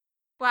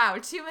Wow,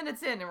 2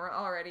 minutes in and we're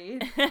already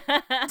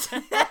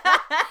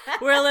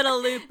We're a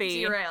little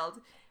loopy. Derailed.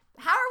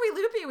 How are we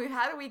loopy? We've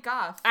had a week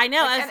off. I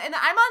know. And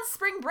I'm on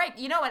spring break.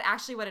 You know what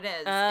it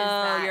is?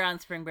 Oh, you're on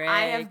spring break.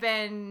 I have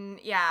been,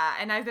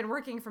 and I've been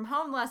working from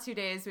home the last 2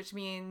 days, which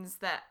means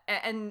that,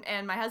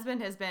 and my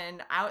husband has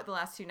been out the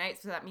last 2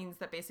 nights, so that means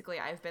that basically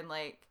I've been,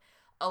 like,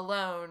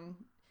 alone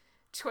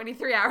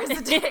 23 hours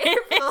a day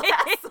for the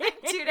last,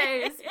 like, 2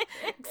 days,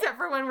 except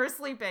for when we're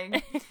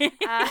sleeping.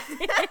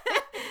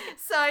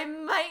 So I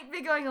might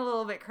be going a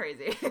little bit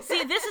crazy.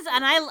 See, this is,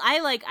 and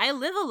I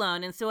live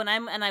alone, and so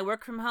I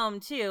work from home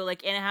too,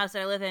 like in a house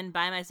that I live in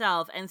by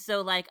myself, and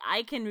so like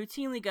I can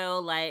routinely go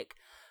like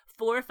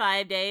 4 or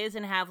 5 days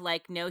and have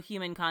like no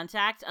human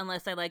contact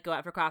unless I like go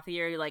out for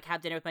coffee or like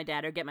have dinner with my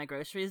dad or get my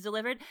groceries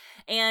delivered.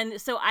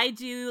 And so I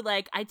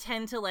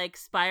tend to like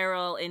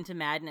spiral into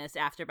madness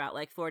after about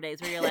like 4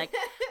 days where you're like,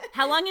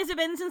 how long has it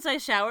been since I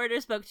showered or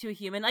spoke to a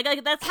human?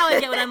 Like that's how I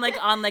get when I'm like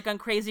on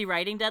crazy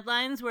writing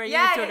deadlines where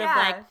you're sort of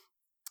like,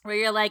 where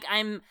you're like,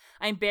 I'm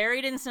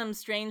buried in some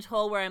strange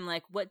hole where I'm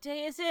like, what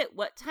day is it?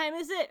 What time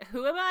is it?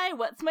 Who am I?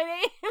 What's my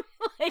name?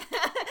 Like,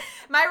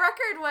 my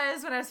record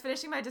was when I was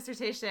finishing my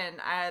dissertation,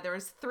 there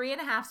was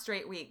 3.5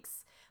 straight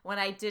weeks when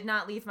I did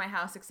not leave my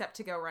house except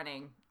to go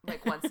running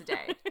like once a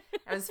day.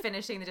 I was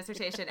finishing the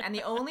dissertation and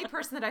the only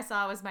person that I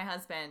saw was my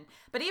husband.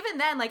 But even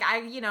then, like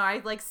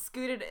I like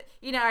scooted,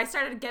 I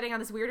started getting on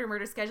this weirder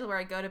murder schedule where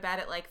I go to bed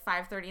at like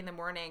 5:30 in the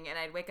morning and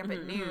I'd wake up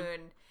at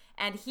noon.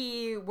 And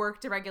he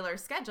worked a regular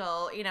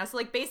schedule, so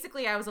like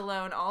basically I was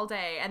alone all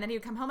day, and then he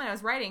would come home and I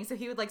was writing, so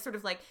he would like sort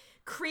of like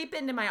creep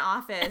into my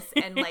office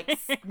and like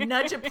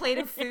nudge a plate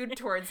of food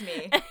towards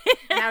me,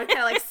 and I would kind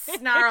of like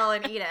snarl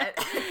and eat it.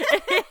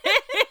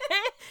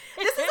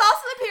 This is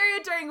also the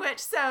period during which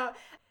so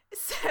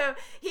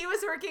he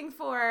was working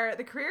for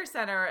the Career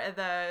Center at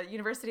the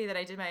university that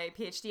I did my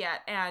PhD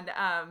at, and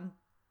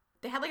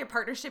they had like a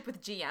partnership with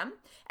GM,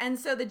 and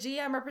so the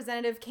GM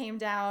representative came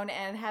down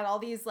and had all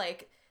these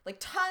like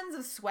tons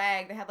of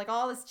swag. They had like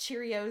all this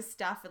Cheerios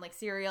stuff and like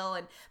cereal,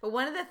 but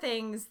one of the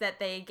things that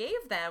they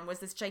gave them was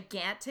this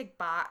gigantic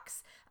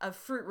box of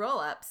fruit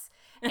roll-ups,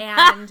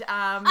 and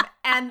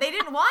and they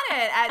didn't want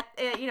it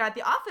at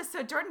the office,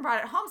 so Jordan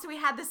brought it home. So we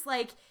had this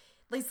like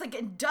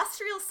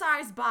industrial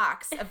sized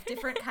box of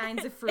different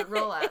kinds of fruit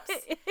roll-ups,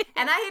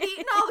 and I had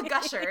eaten all the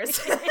Gushers,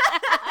 and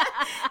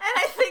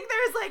I think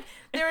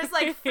there was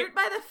like fruit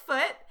by the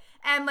foot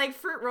and like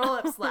fruit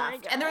roll-ups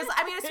left. And there was,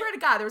 I swear to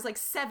God, there was like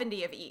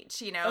 70 of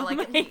each, like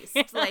at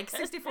least like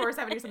 64 or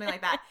 70 or something like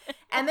that.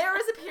 And there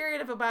was a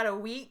period of about a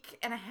week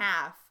and a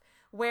half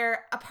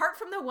where, apart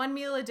from the one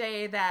meal a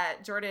day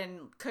that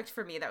Jordan cooked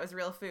for me that was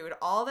real food,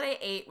 all that I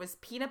ate was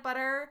peanut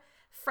butter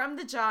from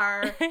the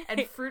jar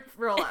and fruit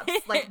roll-ups.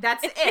 Like,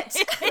 that's it.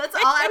 That's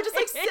all. I would just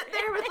like sit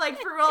there with like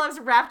fruit roll-ups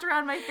wrapped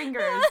around my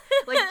fingers,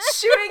 like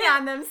chewing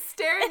on them,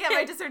 staring at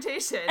my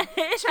dissertation,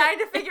 trying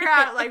to figure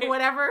out like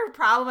whatever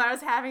problem I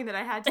was having that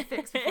I had to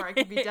fix before I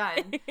could be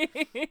done.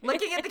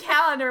 Looking at the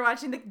calendar,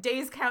 watching the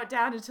days count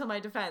down until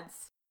my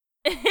defense.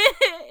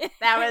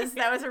 That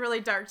was a really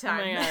dark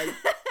time. Oh my God.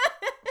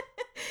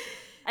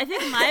 I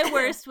think my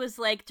worst was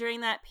like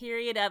during that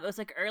period of, it was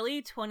like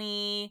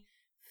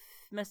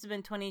must have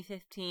been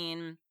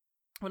 2015,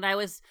 when I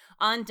was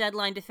on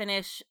deadline to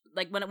finish,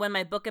 like when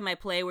my book and my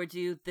play were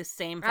due the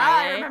same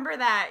Friday. I remember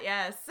that,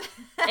 yes.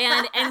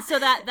 and so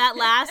that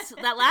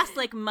last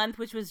like month,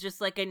 which was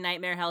just like a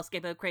nightmare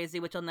hellscape of crazy,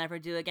 which I'll never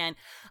do again,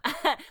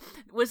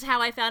 was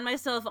how I found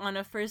myself on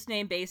a first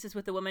name basis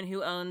with the woman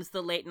who owns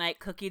the late night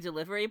cookie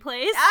delivery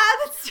place.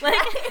 That's like,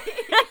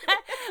 right.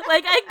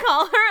 Like I'd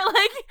call her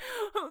like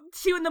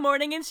 2 a.m.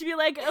 and she'd be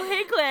like, "Oh,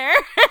 hey, Claire."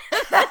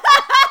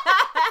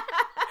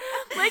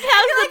 Like,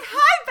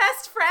 hi,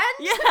 best friend.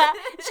 Yeah.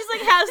 She's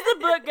like, how's the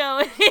book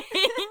going?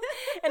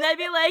 And I'd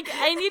be like,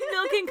 I need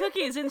milk and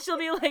cookies. And she'll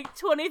be like,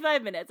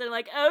 25 minutes. And I'm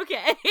like,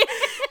 okay.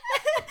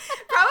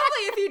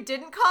 Probably if you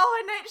didn't call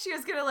one night, she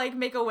was going to like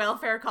make a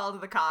welfare call to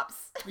the cops.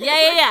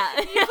 Yeah.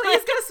 You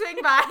please go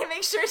swing by and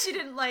make sure she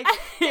didn't like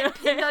get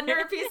pinned under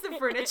a piece of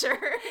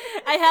furniture.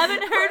 I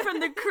haven't heard from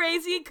the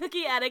crazy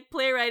cookie addict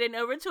playwright in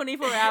over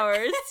 24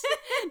 hours.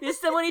 Does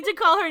someone need to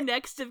call her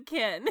next of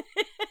kin?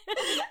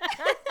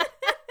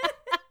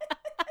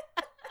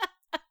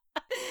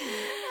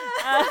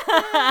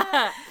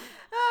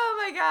 Oh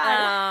my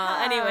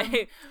God.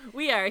 Anyway,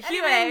 we are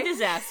human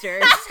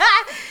disasters.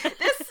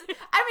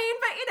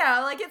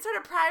 It sort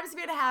of primes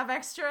me to have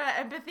extra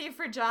empathy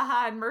for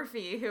Jaha and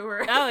Murphy, who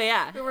were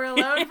who were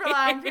alone for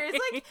long periods.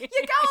 Like, you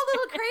go a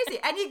little crazy,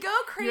 and you go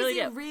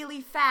crazy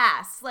really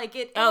fast. Like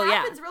it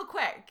happens real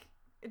quick.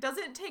 It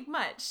doesn't take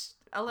much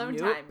alone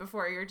time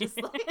before you're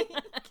just like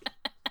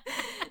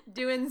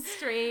doing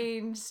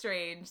strange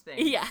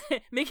things. Yeah,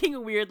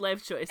 making weird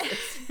life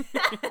choices.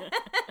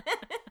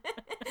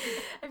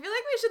 I feel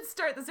like we should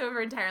start this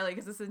over entirely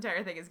because this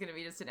entire thing is going to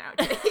be just an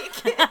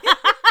outtake.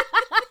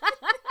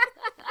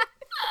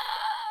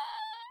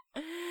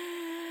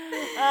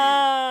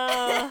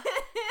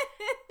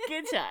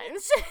 Good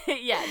times.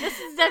 Yeah, this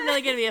is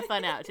definitely going to be a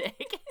fun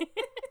outtake.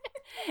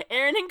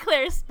 Aaron and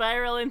Claire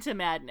spiral into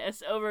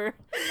madness over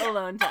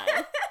alone time.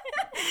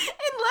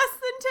 In less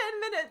than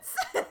 10 minutes.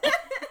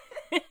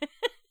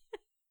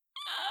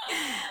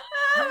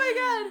 Oh my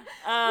god.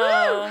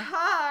 Woo!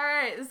 All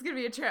right, this is gonna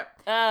be a trip.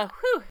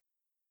 Whew.